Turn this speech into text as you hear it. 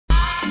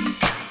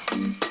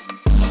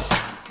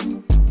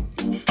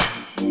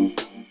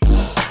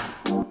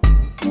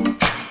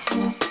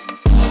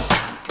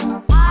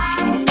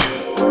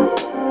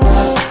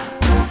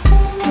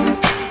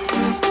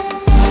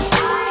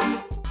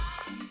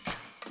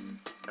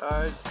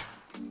Guys,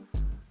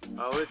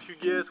 I'll let you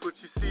guess what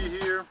you see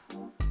here.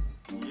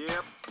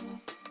 Yep,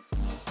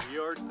 we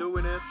are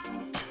doing it.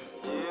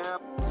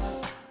 Yep.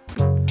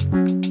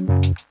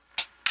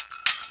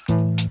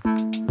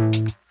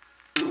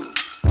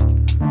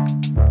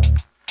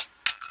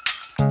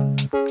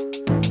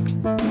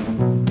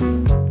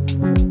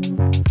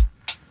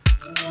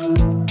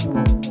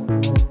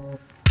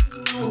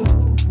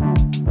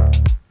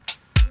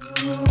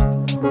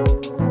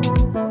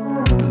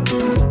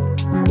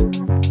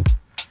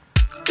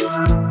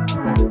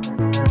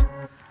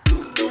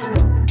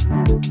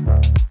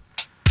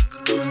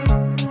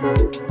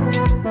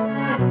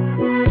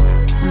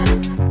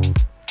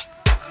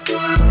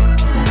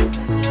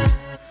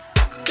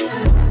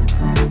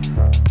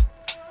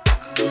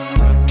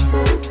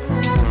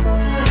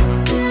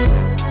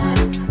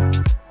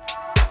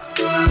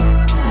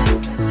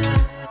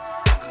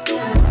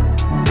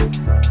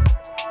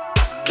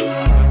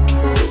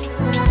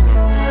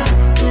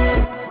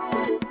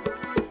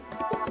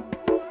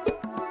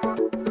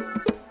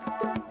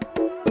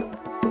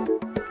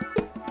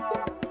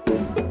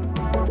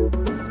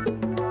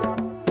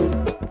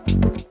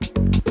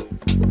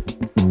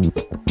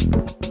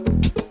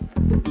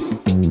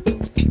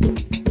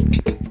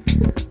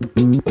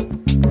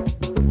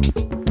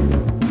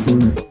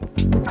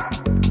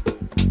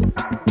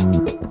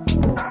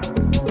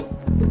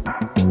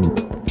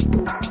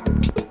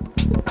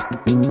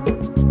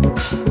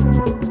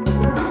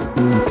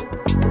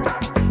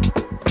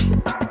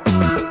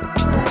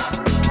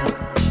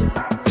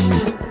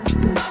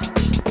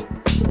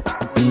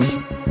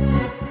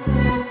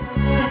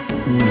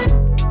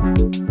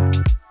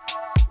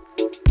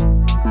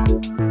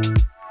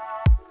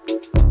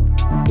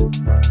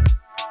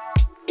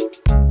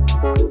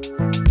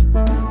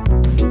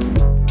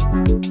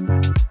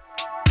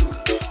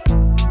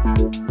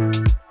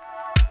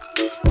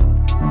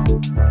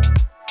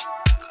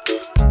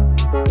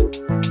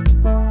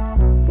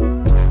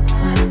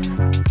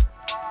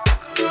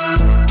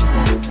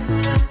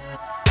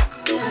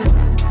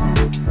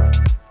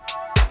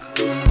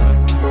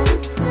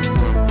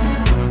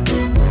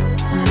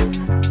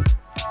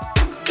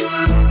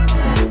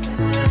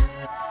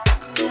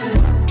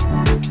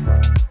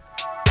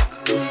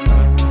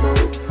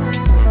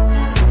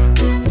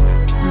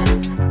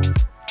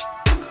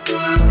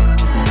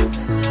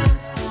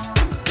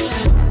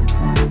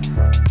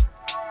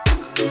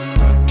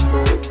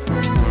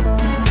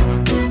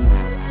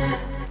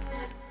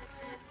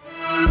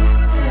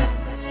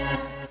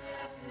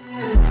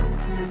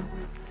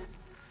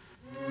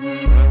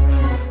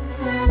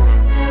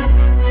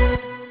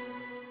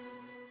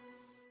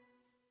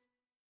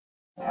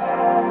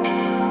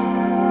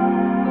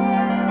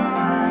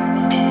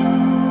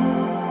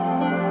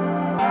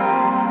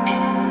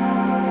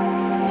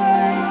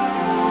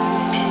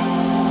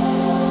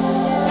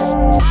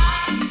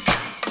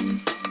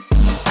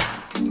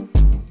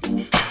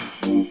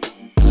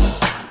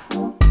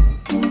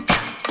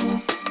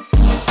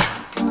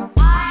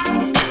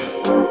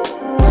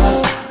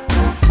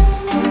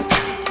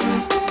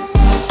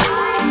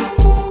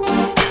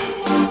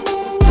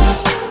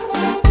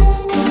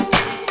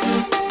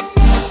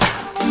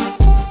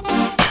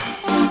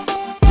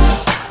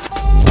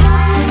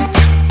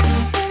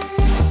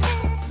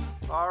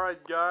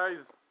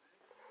 Guys,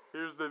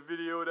 here's the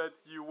video that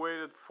you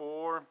waited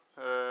for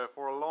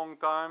a long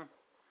time.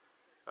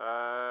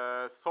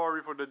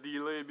 Sorry for the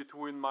delay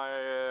between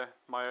my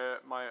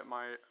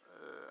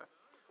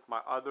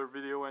other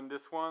video and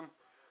this one.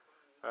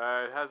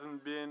 It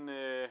hasn't been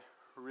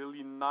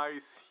really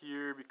nice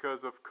here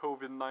because of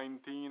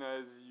COVID-19,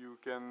 as you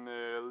can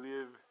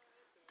live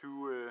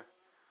to.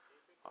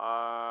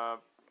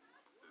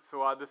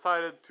 So I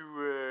decided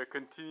to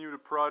continue the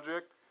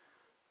project.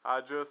 I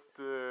just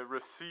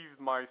received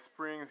my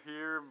springs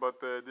here,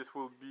 but this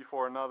will be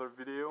for another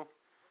video.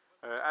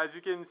 As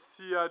you can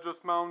see, I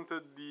just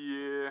mounted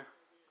the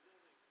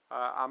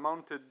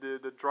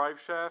the drive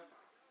shaft.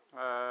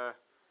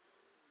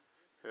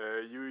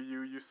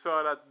 You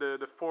saw that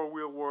the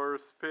four-wheel were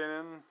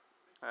spinning.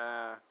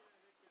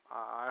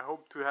 I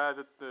hope to have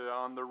it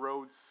on the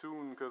road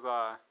soon, because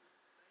I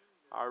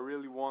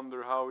really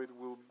wonder how it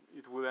will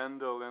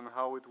handle and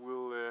how it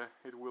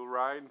will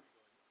ride.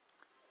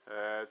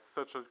 It's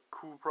such a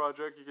cool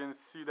project. You can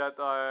see that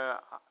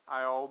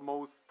I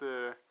almost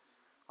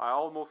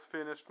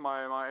finished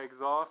my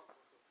exhaust.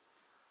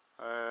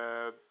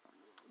 The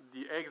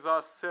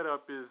exhaust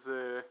setup is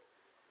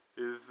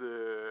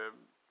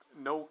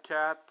no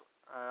cat.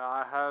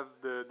 I have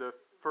the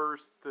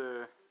first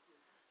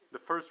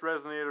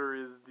resonator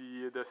is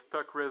the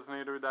stock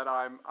resonator that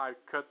I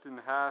cut in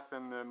half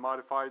and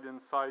modified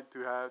inside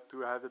to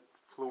have it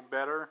flow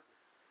better.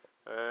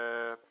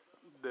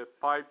 The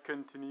pipe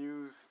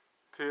continues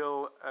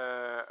till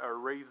a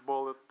race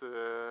bullet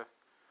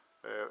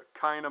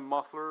kind of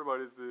muffler, but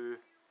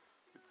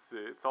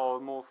it's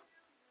almost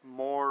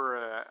more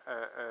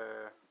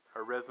a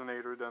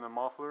resonator than a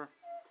muffler.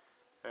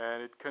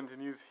 And it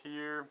continues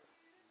here,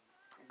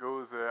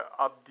 goes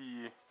up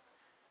the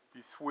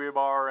sway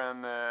bar,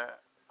 and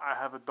I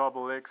have a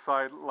double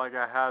excite like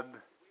I had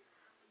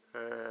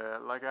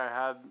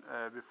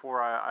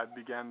before I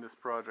began this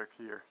project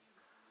here.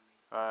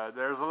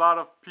 There's a lot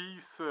of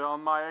piece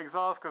on my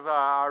exhaust because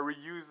I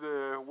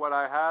reused what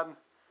I had.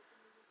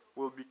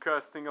 Will be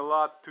costing a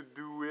lot to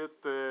do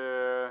it,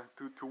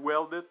 to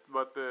weld it,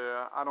 but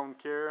I don't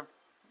care.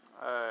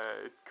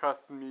 It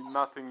cost me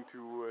nothing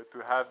to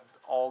have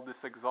all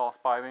this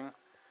exhaust piping.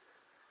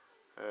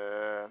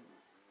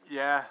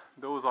 Yeah,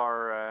 those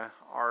are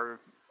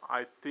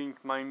I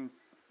think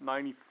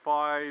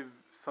 95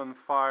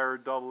 Sunfire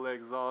double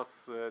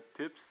exhaust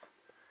tips.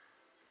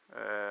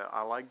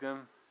 I like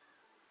them.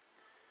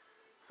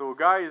 So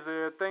guys,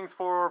 thanks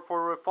for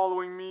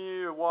following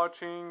me,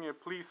 watching.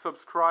 Please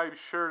subscribe,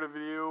 share the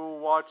video,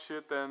 watch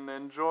it and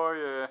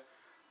enjoy.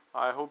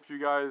 I hope you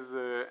guys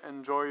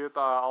enjoy it.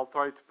 I'll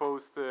try to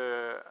post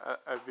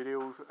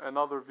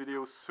another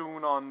video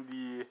soon on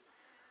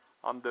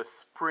the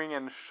spring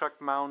and shock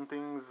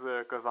mountings,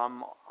 because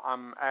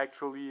I'm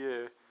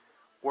actually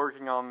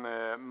working on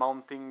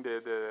mounting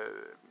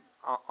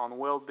on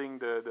welding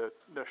the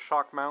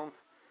shock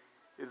mounts.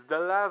 It's the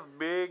last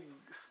big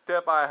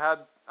step I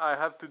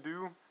have to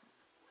do.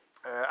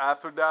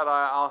 After that,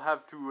 I'll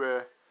have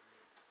to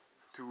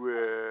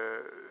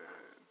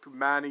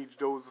manage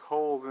those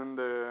holes in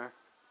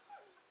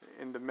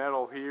the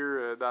metal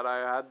here that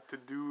I had to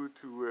do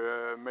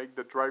to make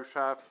the drive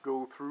shaft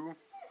go through.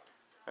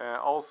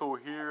 Also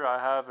here I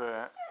have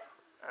a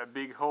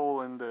big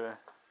hole in the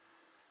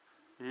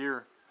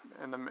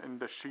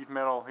sheet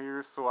metal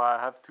here, so I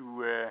have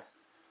to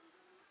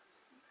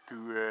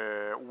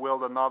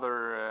weld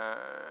another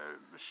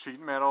sheet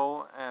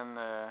metal, and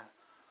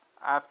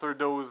after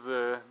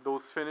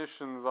those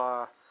finishings,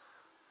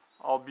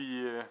 I'll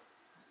be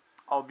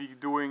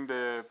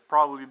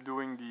probably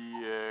doing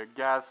the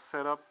gas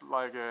setup,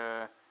 like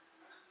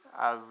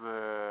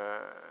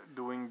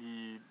doing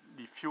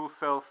the fuel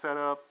cell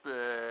setup,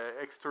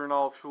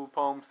 external fuel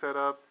pump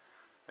setup,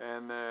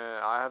 and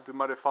I have to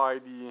modify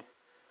the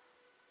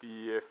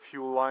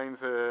fuel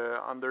lines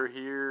under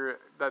here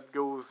that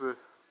goes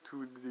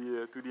to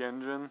the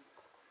engine.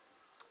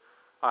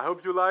 I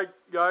hope you like,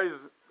 guys.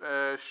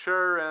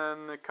 Share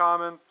and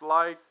comment,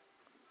 like.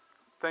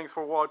 Thanks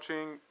for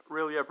watching,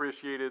 really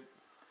appreciate it.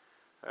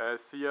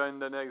 See ya in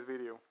the next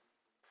video.